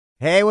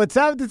Hey, what's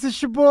up? This is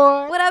your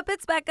boy. What up?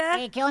 It's Becca.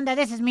 Hey, ¿qué onda?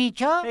 This is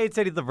Micho. Hey, it's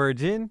Eddie the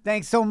Virgin.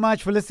 Thanks so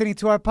much for listening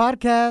to our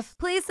podcast.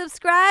 Please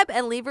subscribe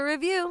and leave a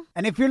review.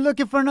 And if you're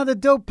looking for another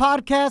dope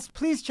podcast,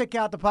 please check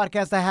out the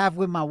podcast I have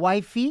with my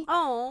wifey.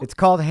 Oh. It's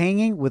called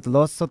Hanging with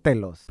Los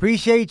Sotelos.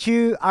 Appreciate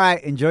you. All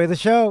right, enjoy the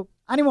show.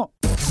 Animo.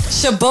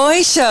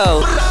 Shaboy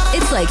Show.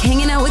 It's like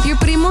hanging out with your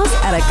primos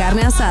at a carne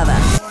asada.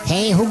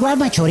 Hey, who grabbed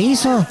my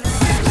chorizo?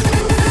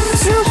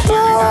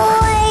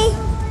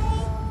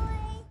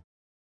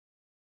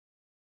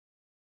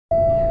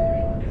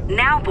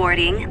 Now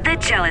boarding the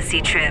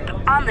jealousy trip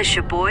on the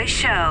Shaboy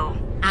Show.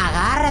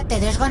 Agárrate,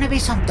 there's gonna be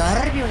some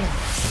turbulence.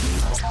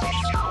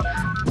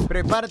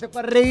 Prepárate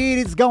para reír.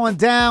 It's going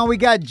down. We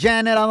got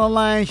Janet on the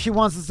line. She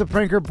wants us to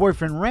prank her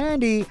boyfriend,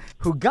 Randy,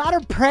 who got her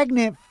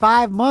pregnant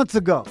 5 months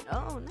ago.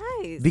 Oh,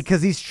 nice.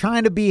 Because he's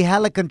trying to be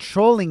hella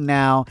controlling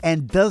now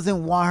and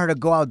doesn't want her to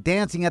go out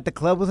dancing at the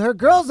club with her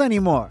girls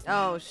anymore.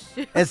 Oh,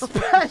 shoot.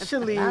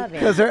 Especially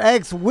because her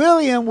ex,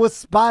 William, was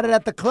spotted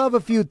at the club a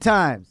few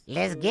times.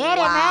 Let's get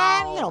it,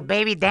 man. You know,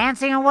 baby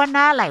dancing and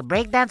whatnot, like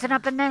break dancing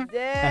up in there.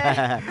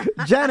 Yeah.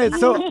 Janet,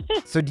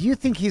 so do you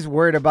think he's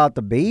worried about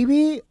the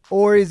baby,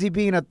 or is he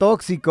being a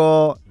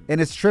tóxico and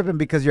is tripping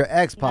because your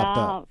ex popped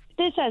up?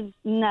 This has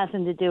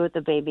nothing to do with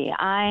the baby.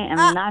 I am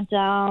not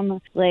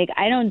dumb. Like,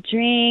 I don't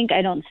drink.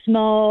 I don't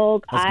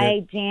smoke. That's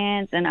I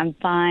dance, and I'm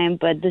fine.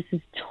 But this is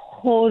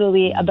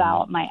totally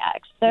about my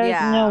ex. There's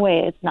no way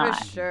it's not.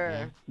 For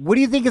sure. What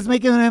do you think is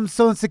making him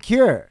so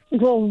insecure?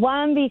 Well,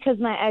 one, because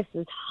my ex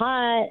is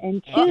hot,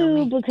 and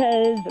two,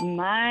 because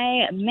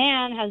my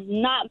man has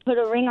not put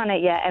a ring on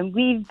it yet, and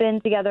we've been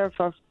together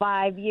for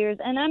 5 years,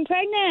 and I'm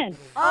pregnant.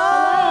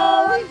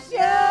 Oh, shoot.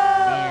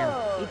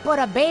 Damn. He put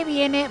a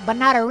baby in it, but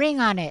not a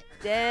ring on it.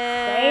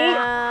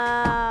 Damn.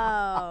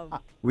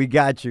 We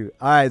got you.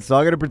 All right, so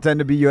I'm going to pretend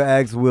to be your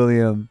ex,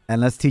 William, and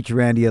let's teach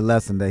Randy a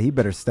lesson that he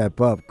better step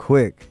up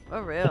quick.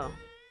 For real. All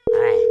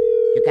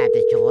right, you got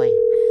this, Joy.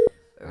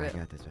 For I real.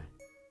 got this, man.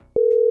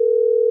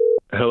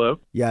 Hello?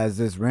 Yeah, is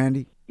this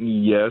Randy?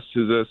 Yes,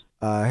 who's this?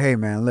 Hey,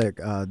 man, look,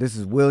 this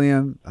is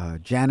William,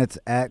 Janet's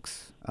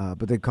ex,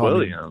 but they call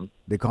William?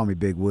 me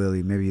Big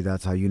Willie. Maybe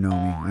that's how you know me.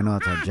 I know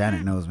that's how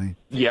Janet knows me.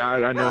 Yeah,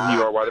 I know who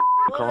you are. Why the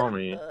you call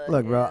me?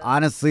 Look, bro,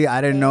 honestly,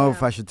 I didn't know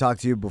if I should talk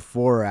to you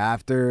before or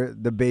after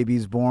the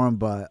baby's born,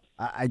 but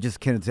I just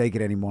couldn't take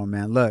it anymore,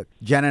 man. Look,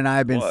 Janet and I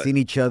have been seeing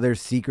each other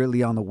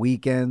secretly on the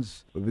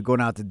weekends. We've been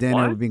going out to dinner.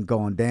 What? We've been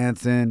going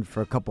dancing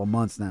for a couple of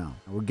months now.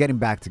 We're getting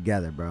back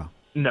together, bro.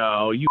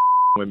 No, you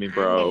with me,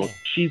 bro.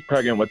 She's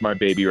pregnant with my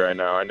baby right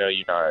now. I know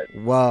you're not.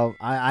 Well,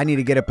 I need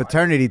to get a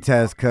paternity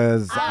test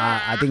because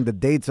I think the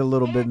dates are a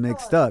little bit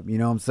mixed up. You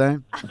know what I'm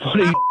saying? What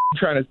are you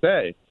trying to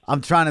say? I'm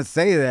trying to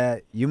say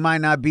that you might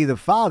not be the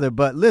father,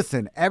 but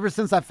listen, ever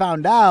since I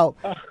found out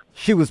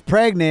she was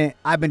pregnant,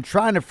 I've been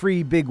trying to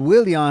free Big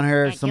Willie on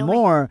her some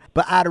more,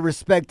 but out of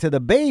respect to the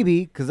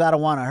baby, because I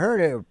don't want to hurt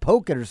it or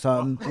poke it or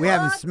something, we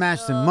haven't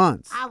smashed in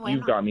months.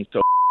 You've got me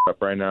so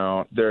up right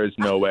now. There is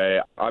no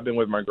way. I've been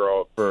with my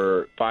girl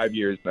for 5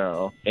 years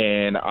now,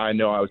 and I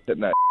know I was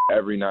sitting that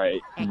every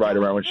night right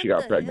around when she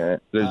got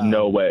pregnant. There's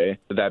no way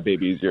that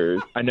baby is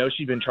yours. I know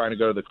she's been trying to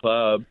go to the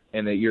club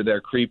and that you're there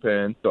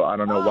creeping, so I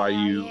don't know why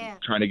you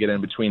trying to get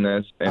in between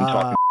this and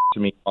talking to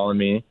me, calling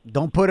me.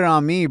 Don't put it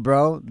on me,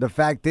 bro. The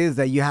fact is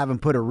that you haven't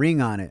put a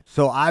ring on it.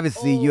 So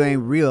obviously you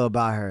ain't real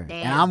about her.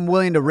 Damn. And I'm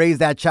willing to raise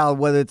that child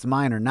whether it's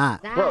mine or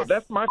not. Bro,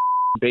 that's my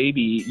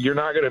baby. You're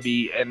not going to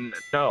be, and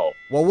no.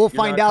 Well, we'll You're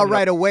find not out coming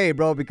right up- away,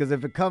 bro, because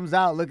if it comes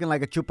out looking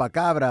like a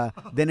chupacabra,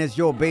 then it's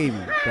your baby.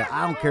 But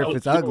I don't care if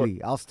it's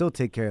ugly. I'll still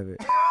take care of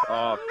it.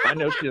 I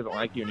know she doesn't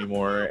like you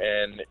anymore,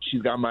 and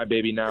she's got my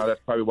baby now.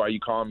 That's probably why you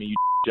call me, you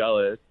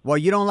jealous. Well,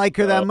 you don't like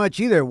her that much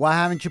either. Why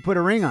haven't you put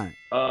a ring on it?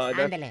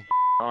 That's Ándale.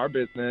 our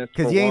business.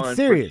 Because for you ain't one.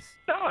 serious.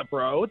 Stop,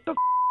 bro. What the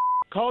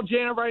Call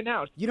Janet right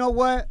now. You know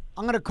what?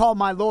 I'm going to call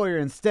my lawyer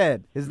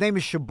instead. His name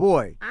is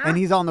Shaboy, and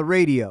he's on the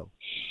radio.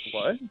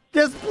 What?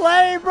 Just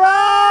play,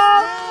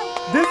 bro!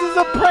 This is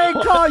a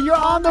prank call. You're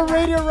on the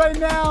radio right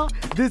now.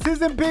 This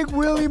isn't Big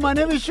Willie. My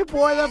name is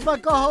Shaboy. That's my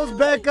co-host,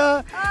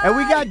 Becca. And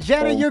we got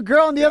Janet, your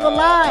girl, on the other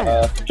line.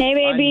 Hey,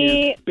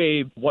 baby.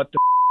 Babe, what the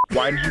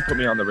why did you put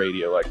me on the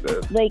radio like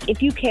this? Like,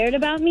 if you cared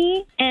about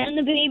me and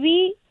the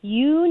baby,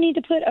 you need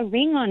to put a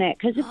ring on it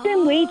because it's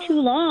been way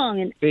too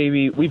long. And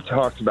Baby, we've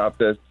talked about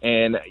this,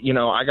 and, you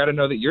know, I got to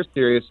know that you're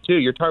serious, too.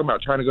 You're talking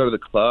about trying to go to the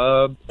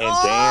club and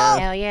dance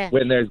Hell yeah.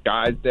 when there's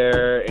guys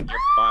there, and you're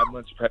 5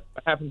 months pregnant.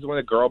 What happens when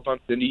a girl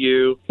bumps into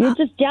you? you're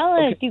just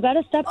jealous. You got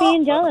to stop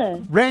being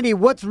jealous. Randy,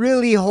 what's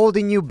really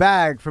holding you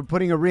back from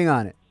putting a ring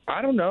on it?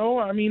 I don't know.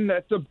 I mean,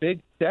 that's a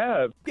big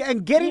step.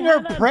 And getting You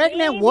her have a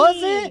pregnant, baby. was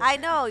it? I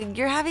know.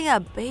 You're having a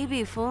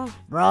baby, fool.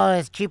 Bro,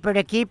 it's cheaper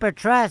to keep her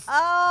trust.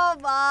 Oh,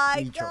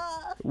 my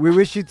God. We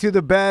wish you two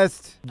the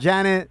best.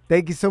 Janet,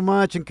 thank you so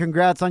much, and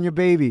congrats on your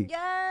baby.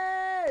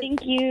 Yes.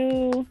 Thank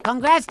you.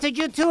 Congrats to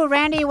you too,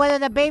 Randy, whether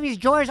the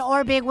baby's yours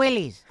or Big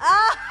Willie's.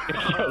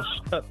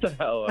 Shut the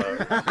hell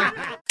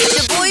up.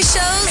 Shaboy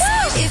Shows.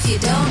 If you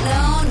don't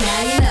know,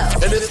 now you know.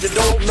 And if you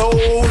don't know,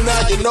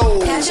 now you know.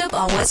 Catch up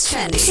on what's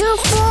trending.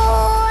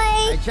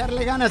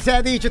 Echarle ganas se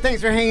ha dicho.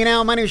 Thanks for hanging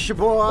out. My name is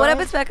Shaboy. What up,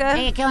 it's Becca?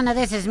 Hey, ¿qué onda?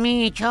 This is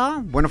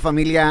Micho. Bueno,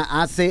 familia,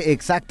 hace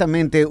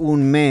exactamente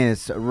un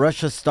mes,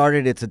 Russia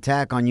started its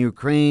attack on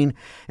Ukraine.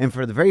 And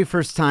for the very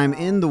first time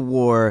in the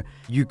war,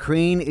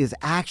 Ukraine is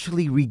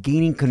actually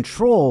regaining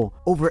control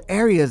over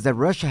areas that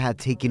Russia had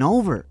taken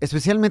over,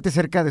 especialmente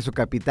cerca de su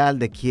capital,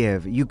 de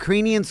Kiev.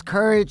 Ukrainians'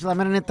 courage, la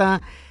mera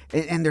neta,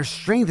 and their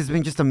strength has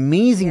been just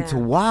amazing to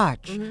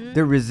watch.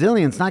 Their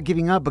resilience, not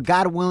giving up, but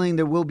God willing,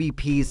 there will be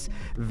peace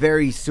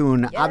very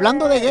soon.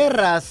 Hablando de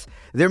guerras,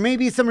 there may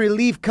be some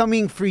relief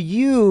coming for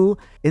you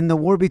in the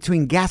war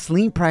between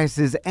gasoline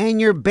prices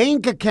and your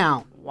bank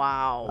account.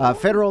 Wow.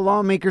 Federal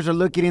lawmakers are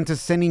looking into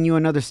sending you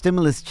another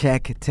stimulus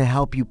check to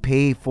help you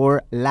pay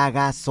for la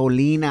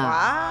gasolina.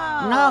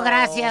 Wow. No,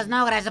 gracias,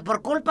 no, gracias.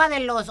 Por culpa de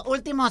los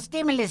últimos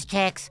stimulus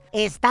checks,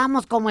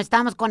 estamos como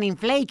estamos con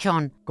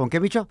inflation. ¿Con qué,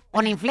 bicho?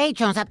 Con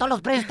inflation, o sea, todos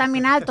los precios están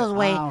bien altos,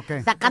 güey.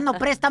 Okay. Sacando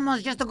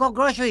préstamos just to go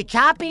grocery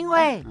shopping,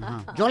 güey.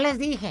 Yo les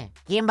dije,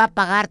 ¿quién va a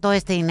pagar todo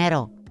este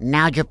dinero?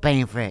 Now you're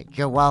paying for it.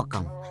 You're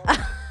welcome.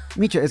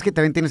 Micho, es que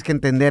también tienes que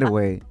entender,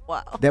 güey,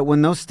 that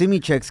when those stimmy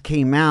checks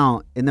came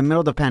out in the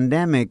middle of the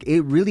pandemic,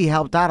 it really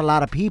helped out a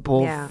lot of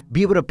people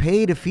be able to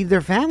pay to feed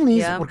their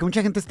families, porque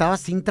mucha gente estaba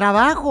sin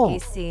trabajo.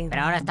 Sí.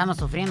 Pero ahora estamos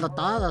sufriendo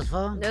todos,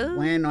 ¿fo?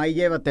 Bueno, ahí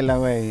llévatela,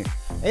 güey.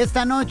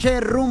 Esta noche,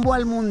 rumbo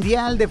al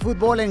Mundial de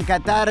Fútbol en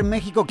Qatar,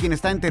 México, quien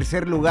está en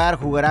tercer lugar,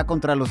 jugará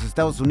contra los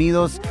Estados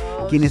Unidos,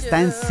 quien está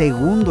en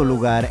segundo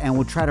lugar, and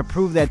will try to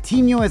prove that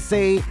Team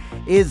USA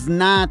is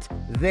not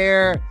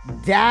their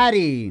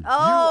daddy.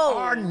 Oh. You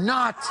are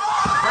not.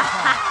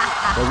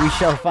 But we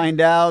shall find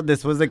out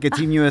después de que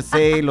Team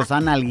USA los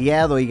han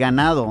algueado y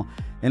ganado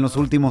en los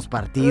últimos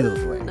partidos,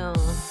 güey. No.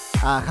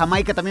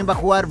 Jamaica también va a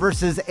jugar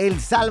versus El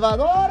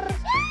Salvador,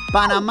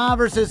 Panamá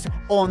versus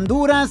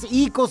Honduras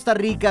y Costa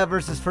Rica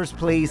versus first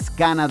place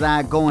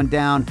Canadá going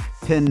down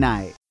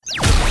tonight.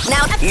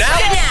 Now.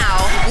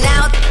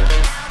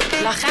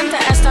 La gente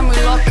está muy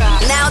loca.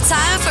 Now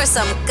time for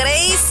some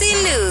crazy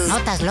news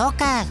Notas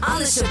locas. on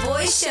the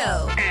Shaboy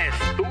Show.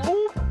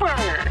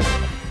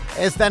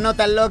 Esta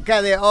nota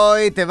loca de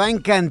hoy te va a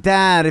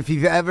encantar if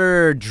you've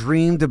ever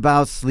dreamed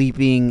about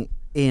sleeping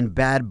in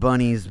Bad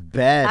Bunny's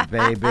bed,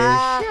 baby.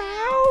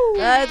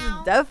 That's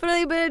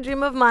definitely been a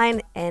dream of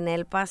mine en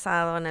el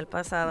pasado,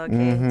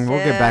 okay? We'll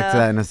get back to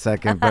that in a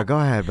second, but go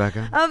ahead,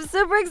 Becca. I'm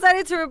super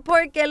excited to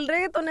report que el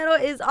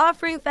reggaetonero is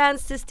offering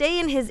fans to stay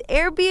in his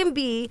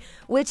Airbnb,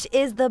 which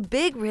is the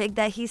big rig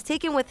that he's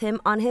taken with him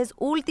on his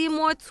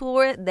último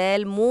tour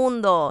del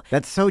mundo.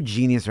 That's so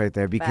genius right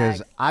there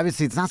because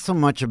obviously it's not so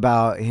much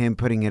about him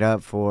putting it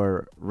up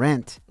for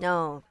rent.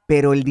 No.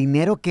 Pero el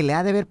dinero que le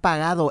ha de haber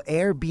pagado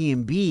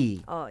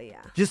Airbnb Oh,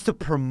 yeah. just to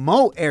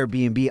promote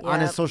Airbnb on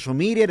his social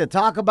media, to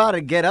talk about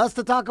it, get us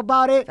to talk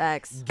about it.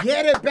 Facts.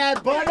 Get it,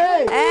 Bad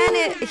Bunny!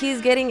 And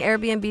he's getting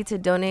Airbnb to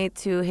donate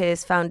to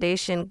his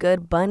foundation,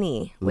 Good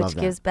Bunny, which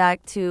gives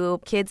back to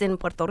kids in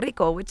Puerto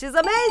Rico, which is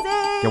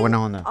amazing. Qué buena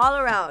onda. All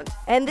around.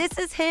 And this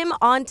is him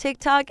on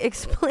TikTok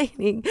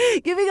explaining,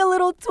 giving a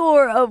little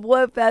tour of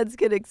what fans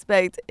can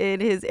expect in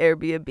his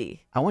Airbnb.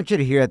 I want you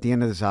to hear at the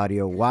end of this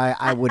audio why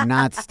I would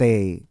not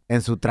stay en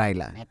su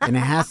trailer. And it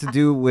has to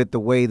do with the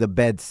way the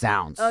bed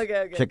sounds.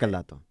 Okay. Checa el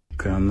dato.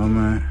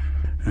 Quedándome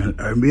en el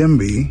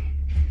Airbnb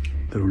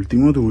del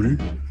último tour.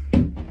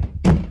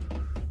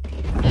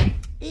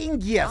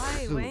 Yes.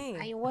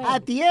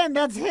 At the end,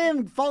 that's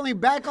him falling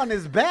back on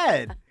his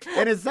bed.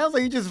 And it sounds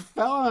like he just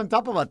fell on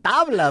top of a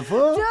tabla,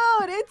 fool.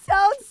 Dude, it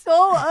sounds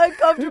so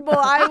uncomfortable,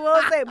 I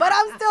will say. But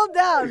I'm still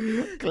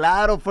down.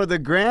 Claro, for the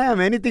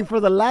gram. Anything for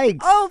the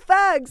likes. Oh,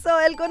 facts. So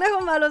El Conejo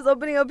Malo is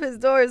opening up his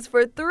doors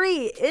for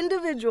 3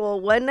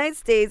 individual one-night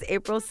stays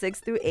April 6th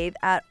through 8th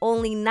at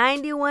only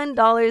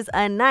 $91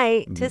 a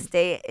night to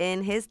stay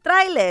in his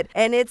trailer.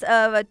 And it's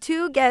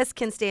 2 guests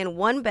can stay in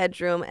 1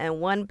 bedroom and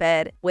 1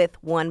 bed with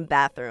 1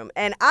 bathroom.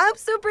 And I'm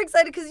super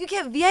excited because you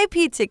get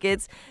VIP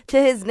tickets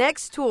to his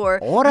next tour.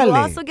 Órale. You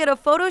also get a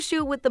photo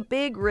shoot with the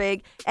big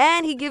rig,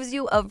 and he gives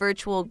you a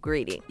virtual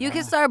greeting. You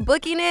can start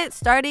booking it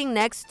starting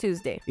next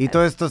Tuesday. Y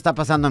todo esto está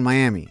pasando en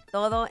Miami.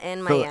 Todo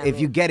en So Miami. if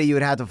you get it, you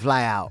would have to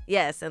fly out.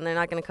 Yes, and they're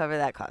not going to cover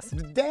that cost.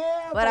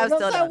 Damn, But I'm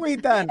still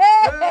down.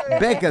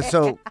 Becca,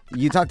 so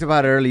you talked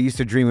about it earlier. You used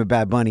to dream of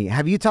Bad Bunny.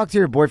 Have you talked to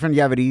your boyfriend,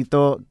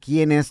 Llaverito?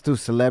 ¿Quién es tu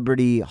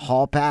celebrity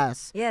hall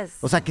pass? Yes.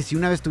 O sea, que si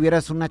una vez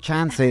tuvieras una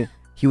chance,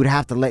 he would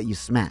have to let you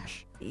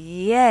smash.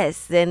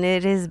 Yes, and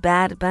it is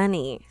Bad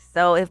Bunny.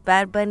 So if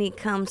Bad Bunny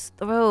comes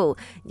through,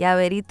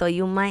 Llaverito,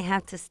 you might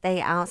have to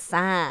stay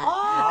outside.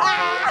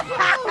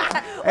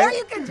 Or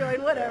you can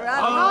join, whatever.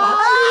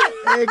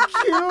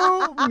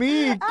 Excuse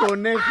me,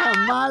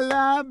 Coneja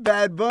Mala,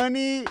 Bad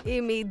Bunny.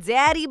 Y mi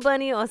daddy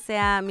Bunny, o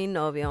sea, mi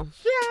novio.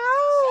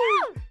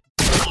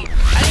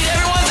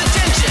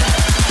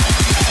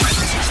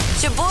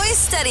 Shaboy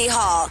Study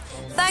Hall.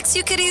 Facts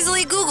you could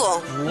easily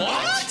Google.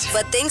 What?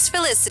 But thanks for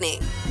listening.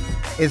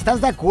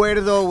 ¿Estás de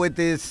acuerdo with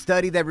this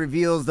study that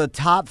reveals the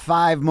top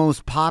 5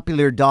 most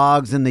popular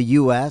dogs in the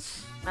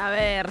U.S.? A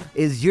ver.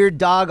 Is your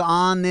dog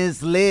on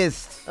this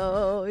list?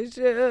 Oh,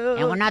 shoot.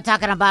 And we're not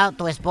talking about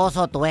tu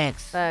esposo o tu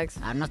ex. Facts.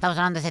 No estamos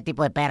hablando de ese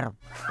tipo de perro.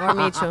 Or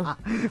Micho.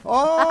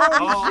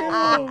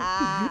 Oh,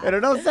 shoot. Pero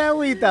no se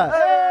agüita.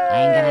 I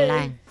ain't gonna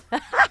lie.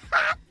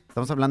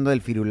 Estamos hablando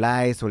del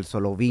Firulais o el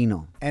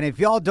Solovino. And if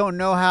y'all don't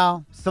know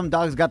how some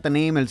dogs got the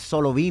name el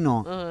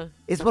Solovino,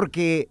 es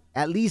porque,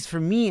 at least for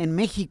me, en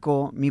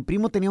México, mi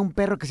primo tenía un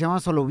perro que se llamaba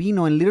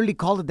Solovino and literally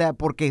called it that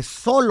porque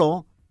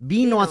solo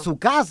vino a su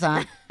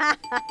casa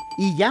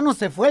y ya no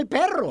se fue el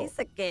perro. Y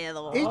se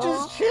quedó. It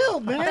just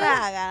chilled, man.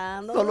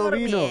 Tragando,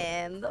 Solovino.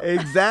 durmiendo.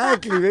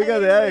 Exactly, venga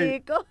de ahí.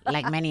 Rico.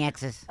 Like many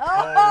exes.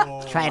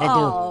 Try to do.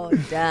 Oh,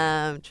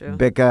 damn true.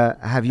 Becca,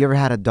 have you ever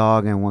had a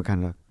dog and what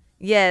kind of?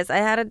 Yes, I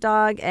had a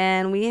dog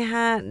and we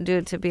had,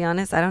 dude, to be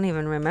honest, I don't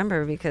even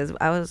remember because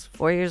I was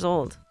 4 years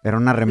old. Era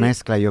una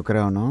remezcla, yo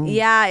creo, ¿no?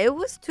 Yeah, it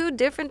was 2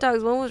 different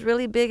dogs. One was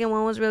really big and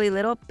one was really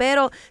little.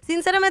 Pero,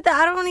 sinceramente,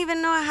 I don't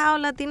even know how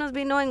Latinos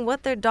be knowing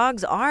what their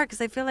dogs are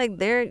because I feel like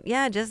they're,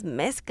 just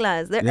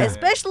mezclas. They're,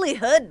 especially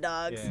hood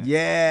dogs.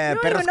 Yeah, You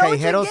don't perros even know what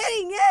callejeros. you're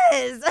getting,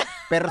 yes.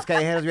 Perros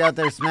callejeros be out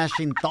there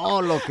smashing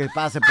todo lo que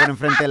pase por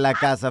enfrente de la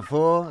casa,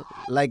 fool,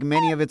 like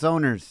many of its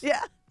owners.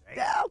 Yeah.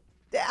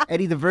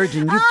 Eddie the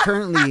Virgin, you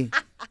currently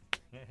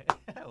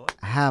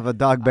have a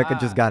dog. Becca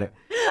just got it.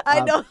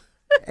 I know.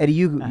 Eddie,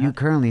 you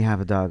currently have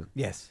a dog.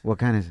 Yes. What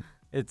kind is it?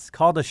 It's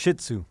called a Shih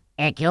Tzu.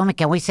 Hey,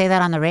 can we say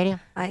that on the radio?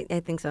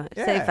 I think so.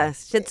 Say it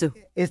fast. Shih Tzu.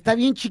 Está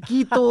bien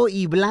chiquito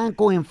y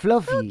blanco and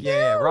fluffy.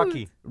 Yeah,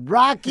 Rocky.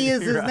 Rocky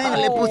is his name.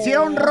 Le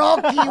pusieron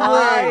Rocky,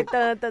 güey.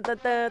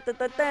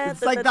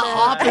 It's like the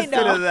opposite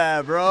of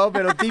that, bro.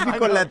 Pero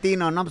típico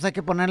latino. No, pues hay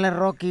que ponerle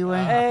Rocky,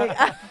 güey.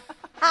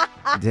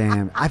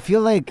 Damn. I feel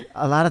like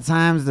a lot of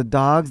times the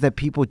dogs that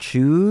people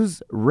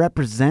choose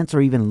represents or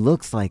even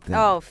looks like them.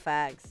 Oh,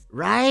 facts.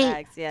 Right?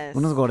 Facts, yes.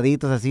 Unos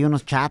gorditos así,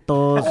 unos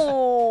chatos.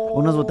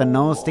 Unos with the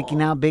nose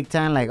sticking out big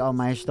time, like, oh,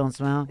 my ish don't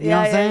smell. You know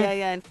what I'm saying?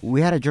 Yeah.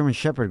 We had a German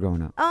Shepherd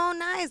growing up. Oh,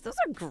 nice. Those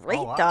are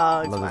great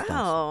dogs. Love those dogs.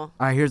 Wow. All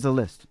right, here's the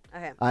list.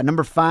 Okay.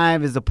 Number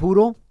 5 is a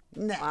poodle.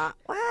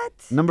 What?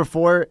 Number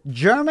 4,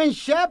 German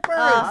Shepherds.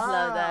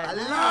 Love that.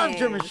 I love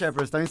German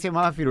Shepherds. También se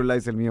llamaba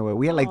Firulais el mío, güey.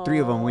 We had like 3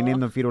 of them. We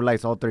named them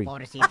Firulais, all 3.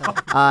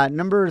 Pobrecito.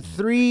 Number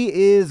 3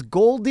 is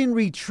Golden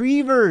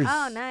Retrievers.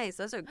 Oh, nice.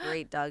 Those are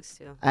great dogs,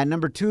 too. And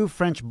number 2,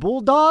 French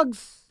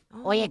Bulldogs.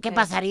 Oye, ¿qué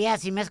pasaría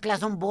si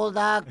mezclas un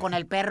bulldog con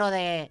el perro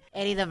de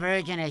Eddie the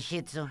Virgin, el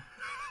Shih Tzu?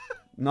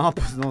 No,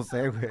 pues no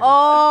sé, güey.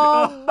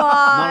 Oh,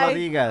 No lo my.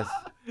 digas.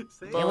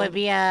 It would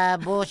be a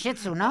bull Shih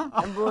Tzu, ¿no?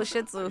 Bull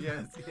Shih Tzu.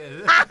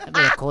 That'd be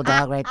a cool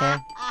dog right there.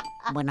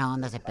 Buena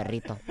onda ese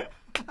perrito.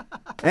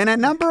 And at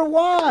number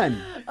 1,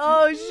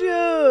 Oh,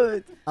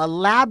 shoot. a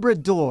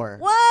Labrador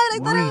What? I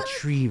thought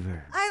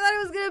Retriever.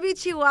 it was going to be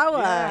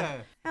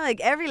Chihuahua.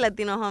 Like every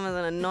Latino home has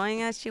an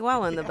annoying ass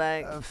Chihuahua in the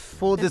back.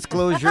 Full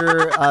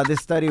disclosure, this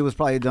study was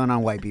probably done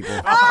on white people.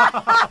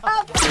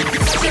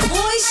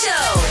 Shaboy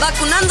Show.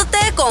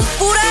 Vacunándote con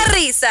pura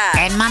risa.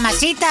 And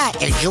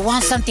mamacita, if you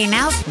want something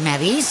else, me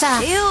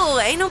avisa. Ew,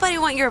 ain't nobody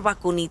want your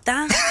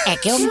vacunita.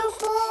 ¿Qué un...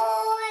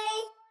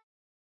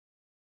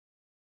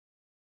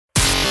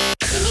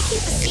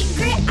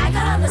 I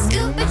got all the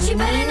scoop, but you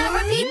better not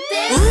repeat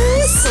this.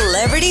 Ooh,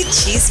 Celebrity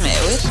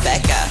Cheesemate with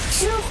Becca.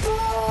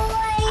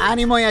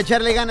 Ánimo y a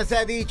echarle ganas, se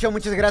ha dicho.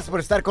 Muchas gracias por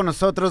estar con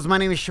nosotros. My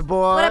name is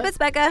Shaboy. What up, it's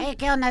Becca. Hey,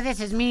 ¿qué onda? This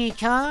is me,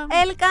 Cho.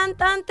 El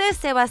cantante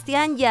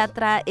Sebastián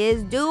Yatra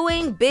is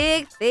doing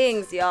big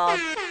things, y'all.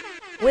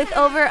 With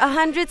over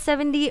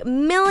 170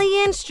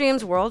 million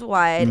streams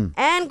worldwide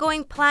and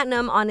going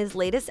platinum on his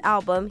latest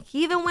album,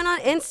 he even went on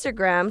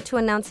Instagram to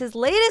announce his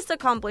latest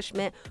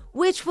accomplishment,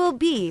 which will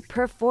be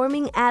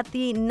performing at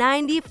the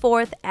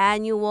 94th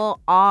annual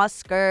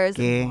Oscars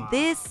 ¿Qué?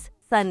 this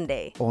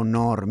Sunday.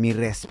 Honor, mis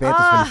respetos,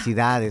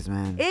 felicidades,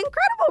 man.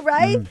 Incredible,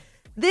 right?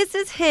 This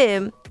is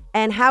him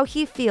and how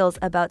he feels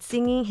about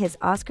singing his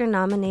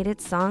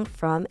Oscar-nominated song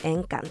from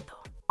Encanto.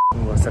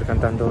 Voy a estar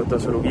cantando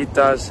Dos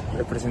Oruguitas,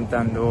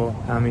 representando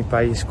a mi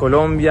país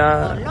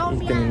Colombia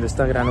y teniendo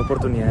esta gran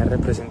oportunidad de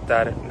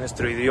representar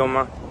nuestro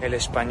idioma, el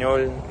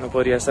español. No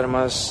podría estar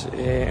más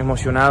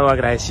emocionado,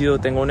 agradecido,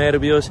 tengo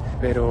nervios,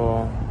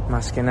 pero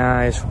más que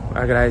nada eso,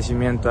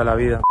 agradecimiento a la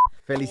vida.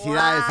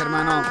 Felicidades,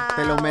 hermano.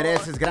 Te lo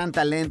mereces. Gran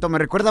talento. Me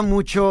recuerda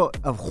mucho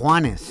of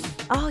Juanes.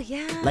 Oh,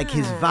 yeah. Like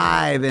his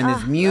vibe and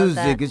his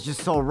music is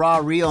just so raw,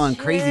 real, and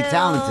crazy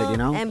talented, you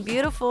know? And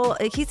beautiful.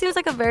 He seems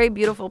like a very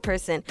beautiful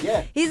person.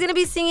 Yeah. He's going to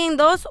be singing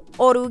Dos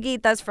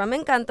Oruguitas from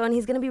Encanto, and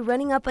he's going to be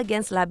running up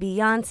against La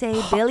Beyoncé,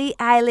 Billie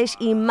Eilish,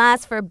 y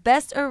más for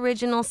Best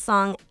Original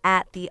Song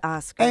at the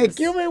Oscars. Hey,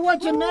 give me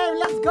what's your name.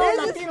 Let's go.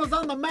 Latinos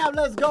on the map.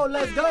 Let's go.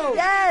 Let's go.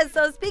 Yes.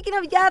 So speaking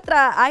of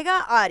Yatra, I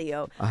got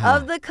audio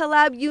of the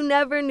collab you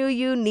never knew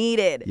you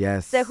needed.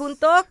 Yes. Se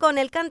juntó con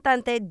el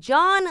cantante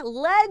John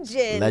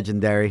Legend.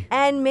 Legendary.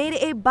 And made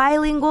a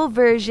bilingual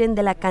version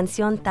de la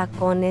canción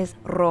Tacones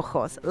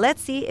Rojos.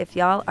 Let's see if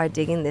y'all are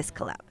digging this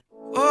collab.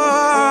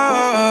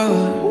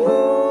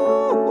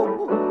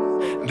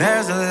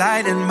 There's a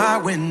light in my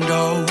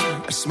window,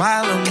 a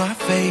smile on my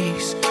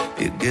face.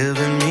 You're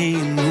giving me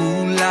a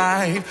new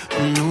life,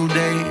 a new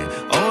day.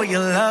 Oh, your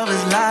love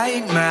is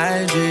like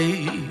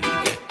magic.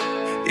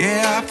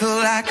 Yeah, I feel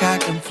like I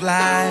can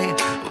fly.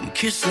 I'm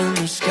kissing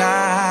the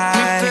sky.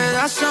 Mi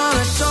pedazo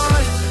de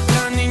sol,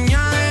 la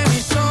niña de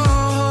mis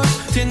ojos.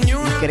 Tiene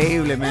una...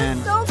 Increíble,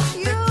 man. So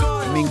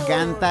cute. Me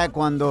encanta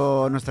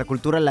cuando nuestra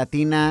cultura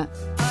latina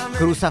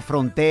cruza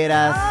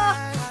fronteras,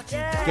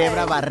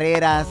 quebra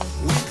barreras.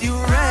 With your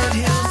red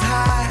heels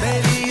high,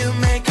 baby, you're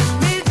making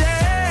me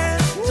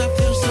dance. I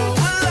feel so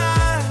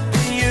alive.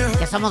 And you're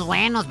Que somos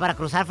buenos para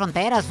cruzar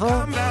fronteras, fool.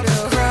 about to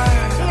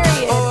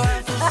cry. Oh,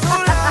 I feel so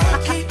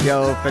lucky.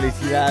 Yo,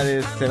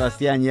 felicidades,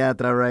 Sebastián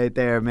Yatra right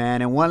there,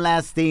 man. And one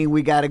last thing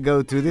we got to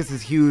go to. This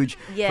is huge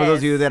for those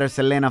of you that are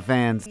Selena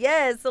fans.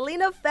 Yes,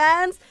 Selena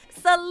fans.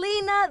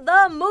 Selena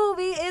the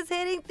movie is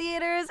hitting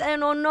theaters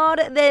en honor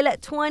del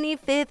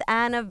 25th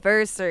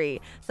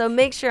anniversary. So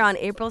make sure on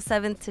April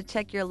 7th to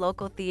check your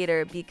local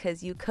theater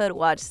because you could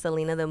watch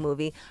Selena the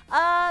movie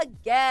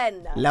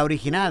again. La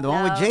original, the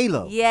one with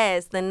J-Lo.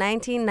 Yes, the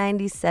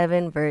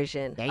 1997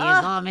 version. There you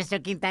go, Mr.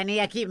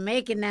 Quintanilla. Keep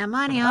making that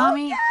money,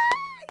 homie.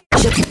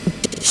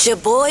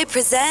 Shaboy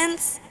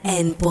presents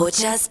En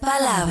Pochas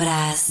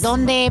Palabras.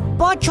 Donde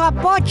pocho a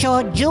pocho,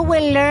 you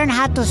will learn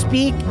how to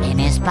speak en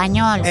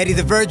español. Eddie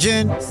the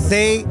Virgin,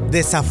 say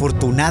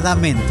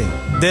desafortunadamente.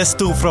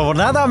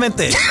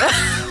 Desafortunadamente.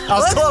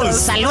 How's close?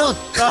 Salud.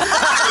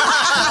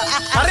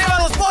 ¡Arriba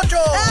los pochos!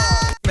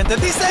 ¿Me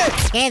entendiste?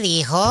 ¿Qué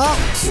dijo?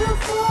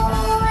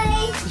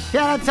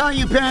 Shout out to all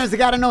you parents that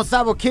got to know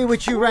Sabo Kid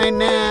with you right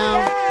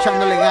now.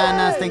 Echándole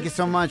ganas. Thank you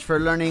so much for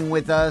learning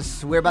with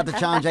us. We're about to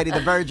challenge Eddie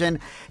the Virgin,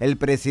 el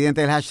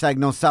presidente del hashtag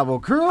No Sabo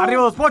Crew,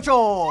 ¡Arriba los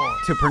pochos!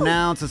 to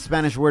pronounce a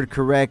Spanish word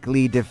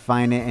correctly,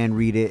 define it, and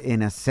read it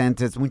in a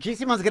sentence.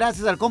 Muchísimas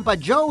gracias al compa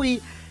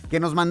Joey que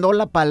nos mandó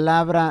la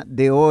palabra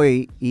de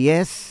hoy y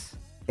es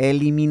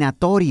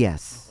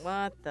eliminatorias.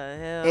 What the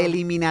hell?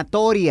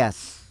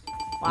 Eliminatorias.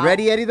 Wow.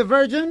 Ready, Eddie the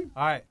Virgin?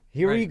 All right.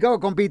 Here ready. we go,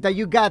 compita.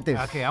 You got this.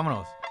 Okay,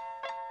 vámonos.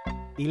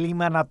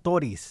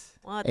 Eliminatoris.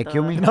 What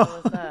Excuse me? hell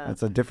was that?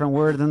 That's a different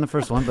word than the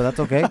first one, but that's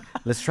okay.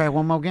 Let's try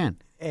one more again.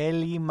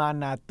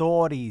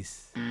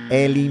 Eliminatoris.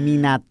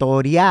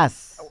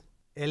 Eliminatorias.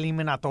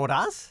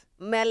 ¿Eliminatoras?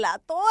 Me la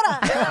tora.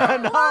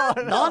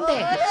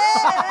 ¿Dónde?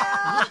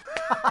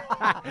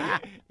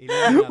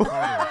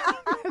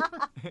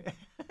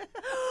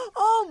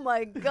 Oh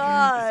my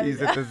God. Sí,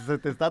 se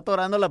te está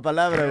atorando la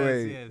palabra,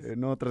 güey. Así es.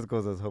 No otras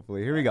cosas,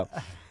 hopefully. Here we go.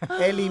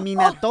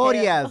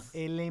 Eliminatorias.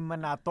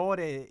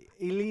 Eliminatorias.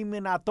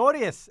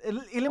 Eliminatorias.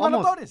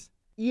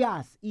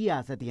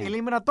 Ias at the end.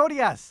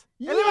 Eliminatorias.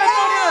 Yes.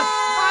 Eliminatorias.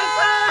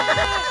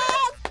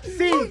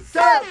 Sí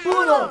se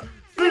pudo.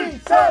 Sí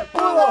se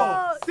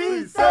pudo.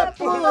 Sí se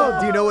pudo.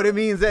 Do you know what it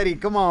means, Eddie?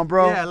 Come on,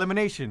 bro. Yeah,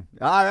 elimination.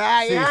 All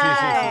right, Sí,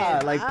 sí,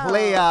 sí. like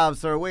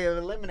playoffs or a way of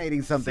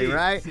eliminating something, Sí,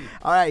 right? sí.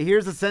 All right,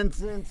 here's a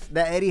sentence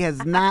that Eddie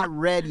has not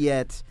read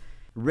yet.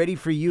 Ready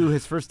for you,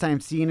 his first time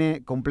seeing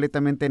it,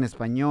 completamente en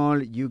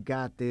español. You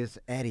got this,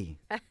 Eddie.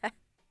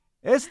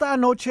 Esta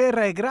noche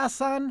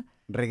regresan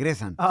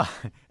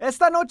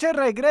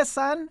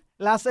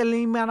las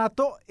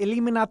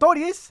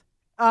eliminatorias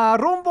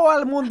rumbo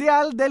al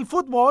Mundial del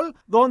Fútbol,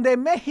 donde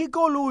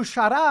México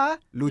luchará.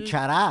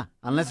 Luchará,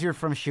 unless you're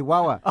from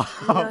Chihuahua.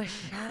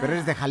 Pero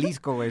eres de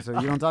Jalisco, güey, so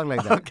you don't talk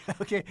like that.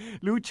 Okay.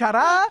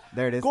 Luchará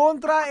There it is.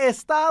 contra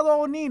Estados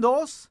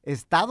Unidos.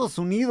 Estados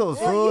Unidos,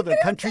 fool, the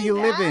country you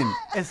live in.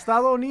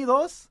 Estados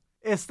Unidos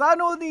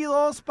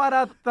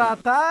para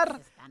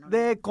tratar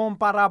de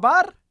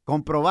comprobar.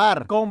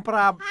 Comprobar.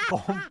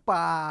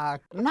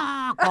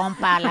 No,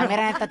 compa, la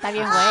mera neta está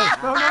bien,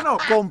 güey. No.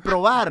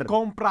 Comprobar.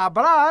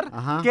 Comprobar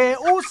Ajá. que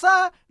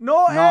USA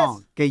no No,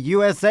 es. que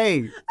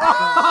USA.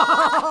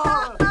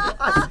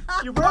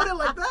 You wrote it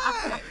like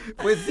that.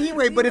 Pues sí,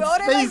 güey, but it's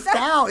wrote it like spaced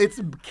out.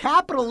 It's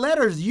capital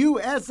letters,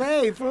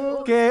 USA,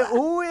 fool. Que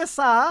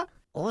USA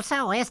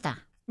 ¿Usa o esta?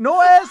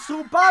 no es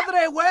su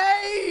padre,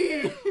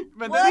 güey.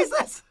 ¿Me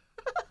entendiste?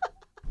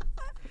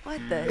 What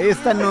the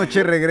Esta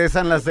noche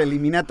regresan las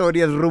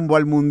eliminatorias rumbo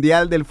al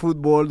Mundial del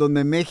Fútbol,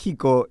 donde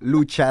México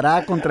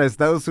luchará contra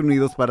Estados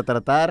Unidos para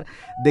tratar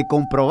de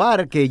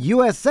comprobar que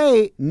USA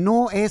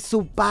no es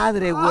su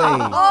padre, güey.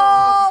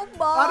 Oh my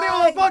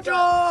 ¡Arriba los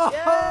pochos!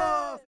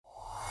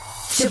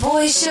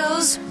 Shaboy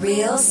Show's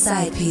real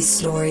side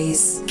piece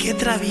stories. Qué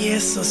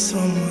traviesos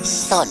somos.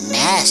 So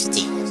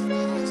nasty.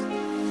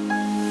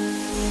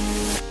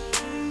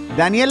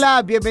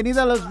 Daniela,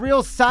 bienvenida a los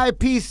Real Side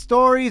Piece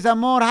Stories.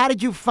 Amor, how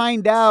did you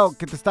find out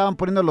que te estaban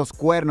poniendo los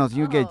cuernos?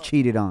 You get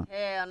cheated on.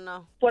 Hell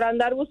no. Por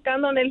andar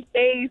buscando en el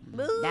Face.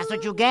 That's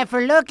what you get for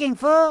looking,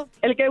 fool.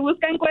 El que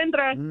busca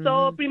encuentra.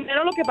 So,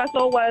 primero lo que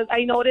pasó was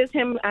I noticed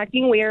him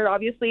acting weird,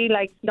 obviously,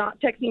 like not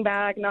texting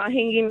back, not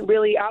hanging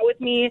really out with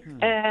me.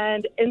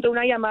 And entre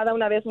una llamada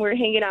una vez when we were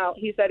hanging out,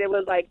 he said it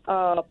was like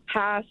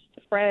past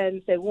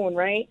friend, según,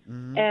 right?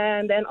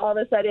 And then all of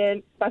a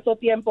sudden, pasó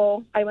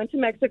tiempo. I went to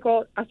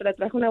Mexico. Hasta le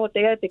traje una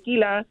botella de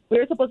tequila. We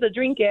were supposed to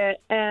drink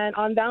it. And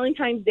on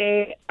Valentine's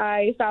Day,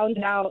 I found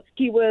out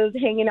he was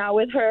hanging out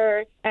with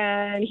her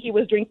and he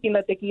was drinking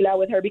the tequila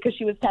with her because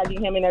she was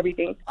tagging him and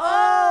everything.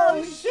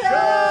 ¡Oh, shit!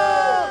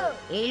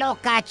 Lo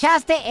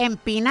cachaste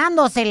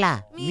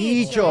empinándosela.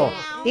 Micho.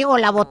 Digo,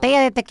 la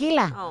botella de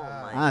tequila.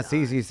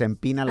 Sí, se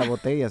empina la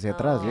botella hacia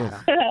atrás, yes.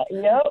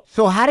 Yep.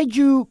 So how did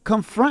you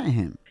confront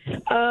him?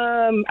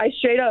 I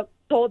straight up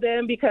told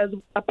him because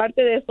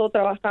aparte de eso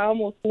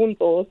trabajábamos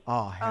juntos.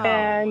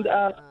 And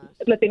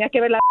le tenía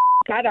que ver la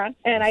cara.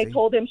 And I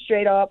told him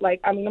straight up, like,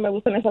 a mí no me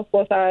gustan esas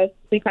cosas.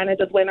 We kind of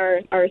just went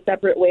our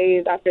separate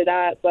ways after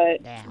that.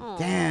 But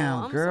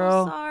Damn,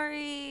 girl. I'm so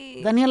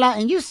sorry. Daniela,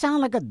 and you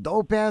sound like a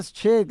dope-ass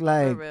chick.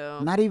 Like,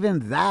 not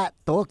even that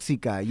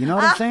tóxica. You know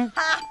what I'm saying?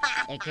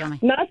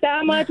 Not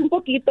that much, un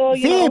poquito.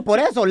 You Sí, know? por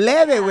eso,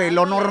 leve, güey,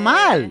 lo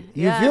normal.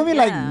 You feel me?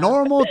 Like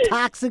normal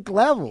toxic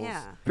levels.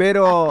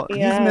 Pero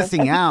he's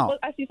missing out.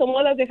 Así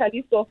somos las de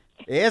Jalisco.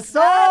 Eso,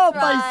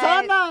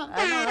 paisana.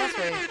 I know, that's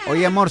right.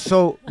 Oye, amor,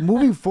 so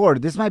moving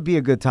forward, this might be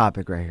a good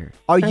topic right here.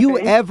 Are you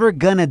ever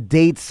gonna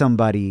date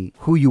somebody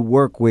who you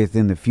work with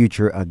in the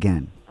future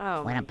again?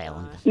 Buena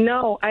pregunta.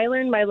 No, I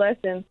learned my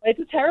lesson. It's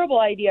a terrible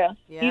idea.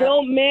 Yeah. You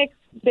don't mix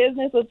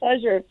business with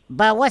pleasure.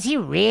 But was he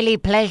really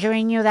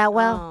pleasuring you that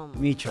well?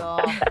 Micho.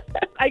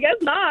 I guess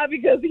not,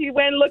 because he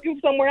went looking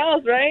somewhere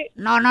else, right?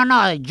 No.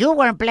 You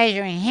weren't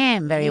pleasuring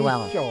him very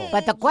well.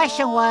 But the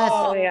question was,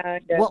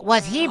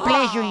 was he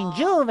pleasuring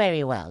you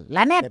very well?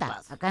 La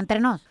neta, acá entre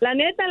nos. La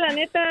neta,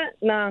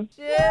 no.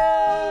 He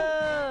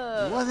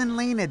wasn't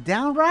laying it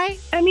down right?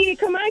 I mean,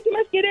 come on, ¿qué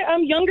más quiere?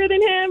 I'm younger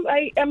than him.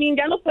 I mean,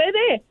 ya no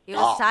puede. He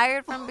was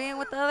tired from being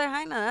with the other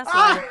hyena, that's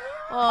why.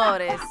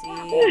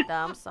 Pobrecita,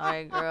 I'm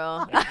sorry,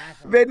 girl.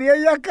 Venía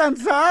ya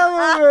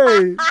cansado,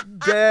 güey.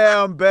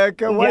 Damn,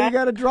 Becca, why you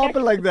gotta drop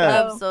it like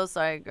that? I'm so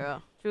sorry,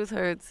 girl. Truth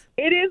hurts.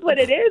 It is what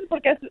it is,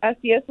 porque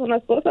así es son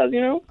las cosas, you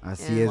know?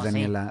 Así es,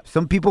 Daniela.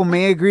 Some people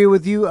may agree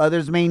with you,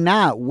 others may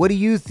not. What do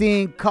you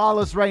think? Call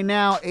us right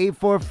now,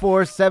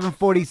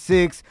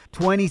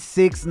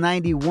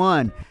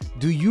 844-746-2691.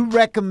 Do you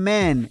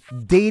recommend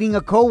dating a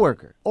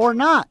coworker or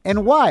not?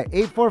 And why?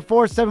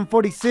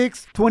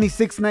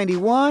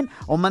 844-746-2691.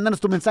 O mándanos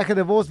tu mensaje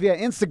de voz via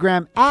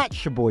Instagram at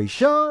Shaboy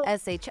Show.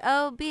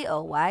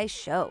 SHOBOY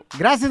Show.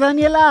 Gracias,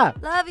 Daniela.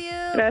 Love you.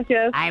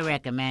 Gracias. I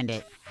recommend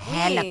it.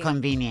 Hella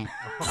convenient.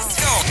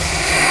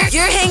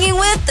 You're hanging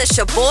with the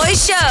Shaboy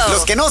Show.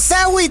 Los que no se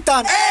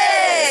agüitan.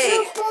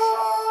 Hey!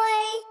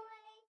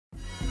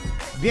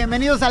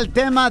 Bienvenidos al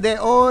tema de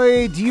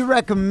hoy. Do you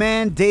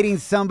recommend dating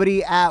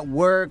somebody at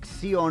work?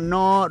 Sí o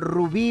no?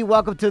 Rubí,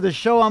 welcome to the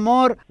show,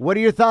 amor. What are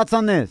your thoughts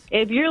on this?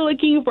 If you're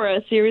looking for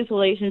a serious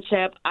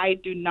relationship, I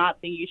do not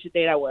think you should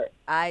date at work.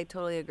 I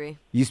totally agree.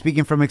 You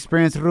speaking from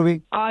experience,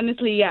 Rubí?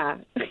 Honestly, yeah.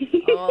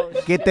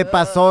 ¿Qué te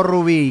pasó,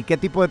 Rubí? ¿Qué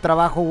tipo de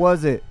trabajo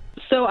was it?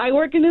 So I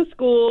work in a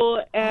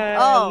school, and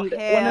one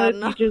of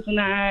the teachers and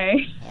I,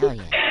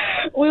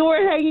 we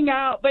were hanging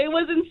out, but it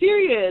wasn't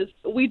serious.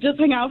 We just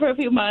hung out for a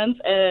few months,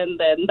 and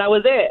then that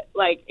was it.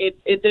 Like,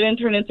 it didn't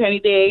turn into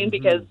anything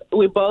because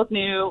we both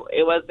knew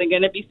it wasn't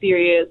going to be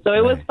serious. So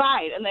it was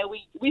fine. And then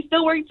we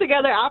still worked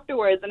together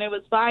afterwards, and it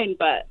was fine,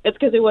 but it's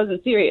because it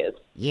wasn't serious.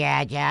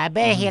 Yeah, I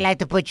bet he'd like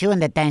to put you in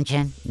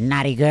detention,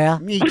 naughty girl.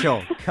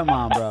 Micho, come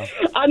on, bro.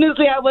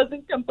 Honestly, I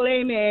wasn't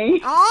complaining.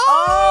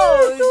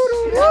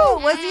 Oh,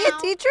 was he a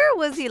teacher?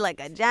 Was he like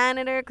a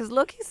janitor? Because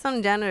look,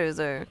 some janitors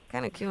are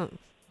kind of cute.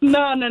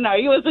 No.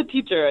 He was a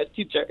teacher.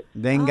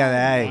 Venga de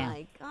ahí. Oh,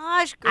 my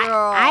gosh,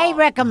 girl. I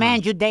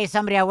recommend you date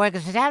somebody at work,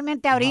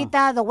 especialmente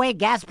ahorita, the way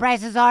gas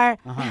prices are.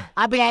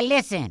 I'll be like,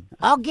 listen,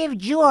 I'll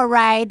give you a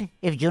ride,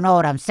 if you know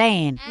what I'm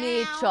saying,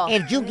 Micho.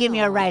 if you give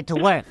me a ride to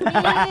work. It's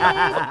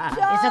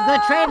a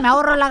good trade. Me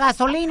ahorro la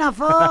gasolina,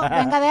 fool.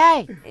 Venga de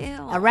ahí.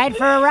 A ride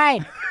for a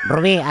ride.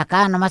 Rubí,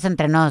 acá nomás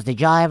entre nos,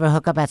 did y'all ever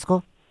hook up at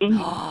school?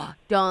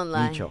 Don't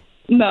lie. Micho.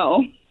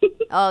 No.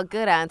 Oh,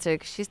 good answer.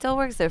 'Cause she still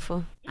works there,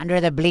 fool.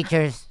 Under the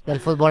bleachers del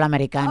fútbol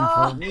americano,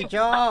 fool.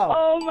 Micho.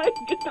 Oh, my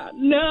God.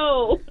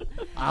 No.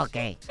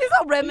 Okay. She's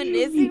all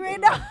reminiscing right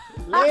now.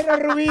 Later,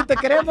 Rubí, te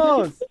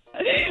queremos.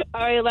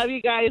 All right, love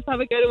you guys. Have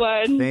a good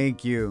one.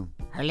 Thank you.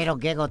 Her little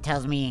giggle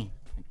tells me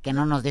que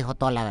no nos dijo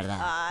toda la verdad.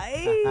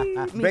 Ay,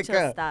 Micho,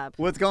 Becca, stop.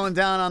 what's going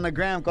down on the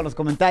gram con los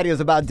comentarios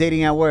about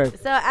dating at work?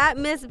 So at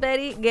Miss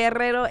Betty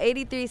Guerrero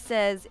 83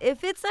 says,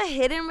 if it's a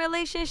hidden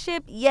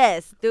relationship,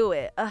 yes, do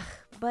it. Ugh,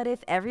 but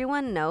if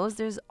everyone knows,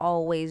 there's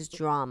always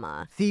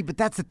drama. See, but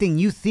that's the thing.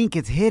 You think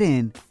it's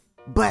hidden,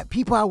 but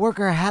people at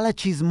work are hella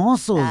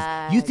chismosos.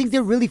 You think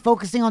they're really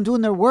focusing on doing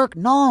their work?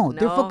 No,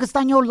 they're focused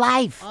on your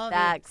life.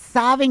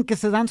 Saben que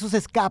se dan sus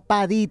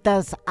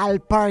escapaditas al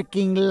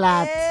parking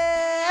lot.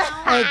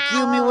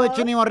 Excuse me, what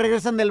you need?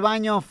 Regresan del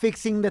baño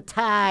fixing the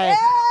tie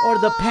or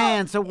the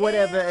pants or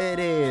whatever it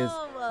is.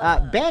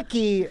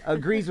 Becky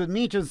agrees with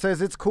Micho and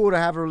says it's cool to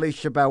have a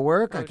relationship at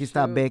work. Aquí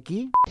está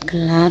Becky.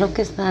 Claro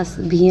que estás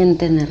bien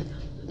tener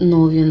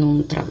novio en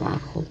un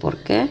trabajo. ¿Por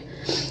qué?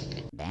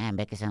 Damn,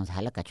 Becky sounds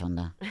hella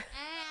cachonda.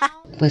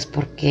 Pues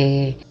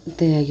porque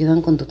te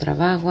ayudan con tu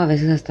trabajo, a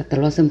veces hasta te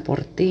lo hacen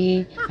por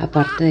ti.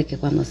 Aparte de que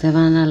cuando se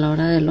van a la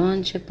hora de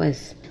lonche,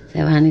 pues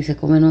se van y se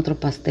comen otro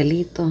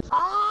pastelito.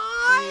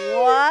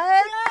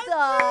 What the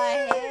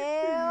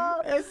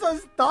hell? Eso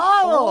es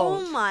todo.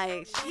 Oh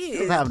my, she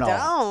is having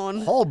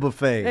down. a whole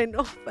buffet I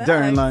know,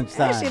 during facts.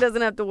 lunchtime. And she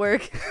doesn't have to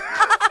work.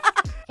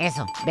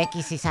 Eso,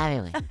 Becky sí sabe,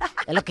 güey.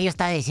 Es lo que yo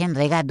estaba diciendo.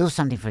 They gotta do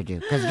something for you.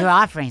 Because you're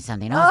offering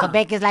something, no? So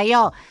Becky's like,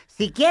 yo,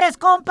 si quieres,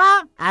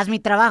 compa, haz mi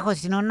trabajo.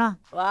 Si no, no.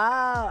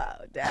 Wow,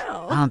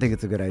 damn. I don't think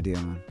it's a good idea,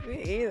 man.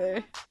 Me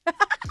either.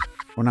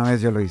 Una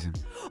vez yo lo hice.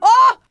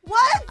 Oh,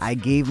 what? I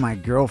gave my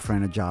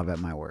girlfriend a job at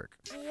my work.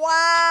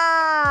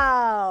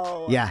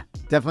 Wow. Yeah,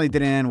 definitely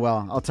didn't end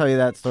well. I'll tell you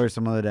that story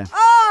some other day.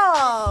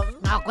 Oh.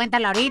 No,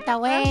 cuéntala ahorita,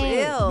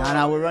 güey.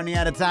 No, we're running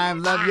out of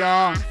time. Love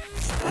y'all.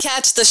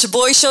 Catch the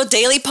Shaboy Show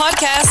daily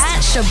podcast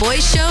at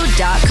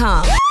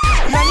ShaboyShow.com.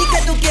 Mami,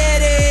 ¿qué tú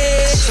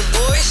quieres?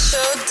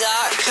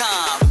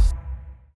 ShaboyShow.com.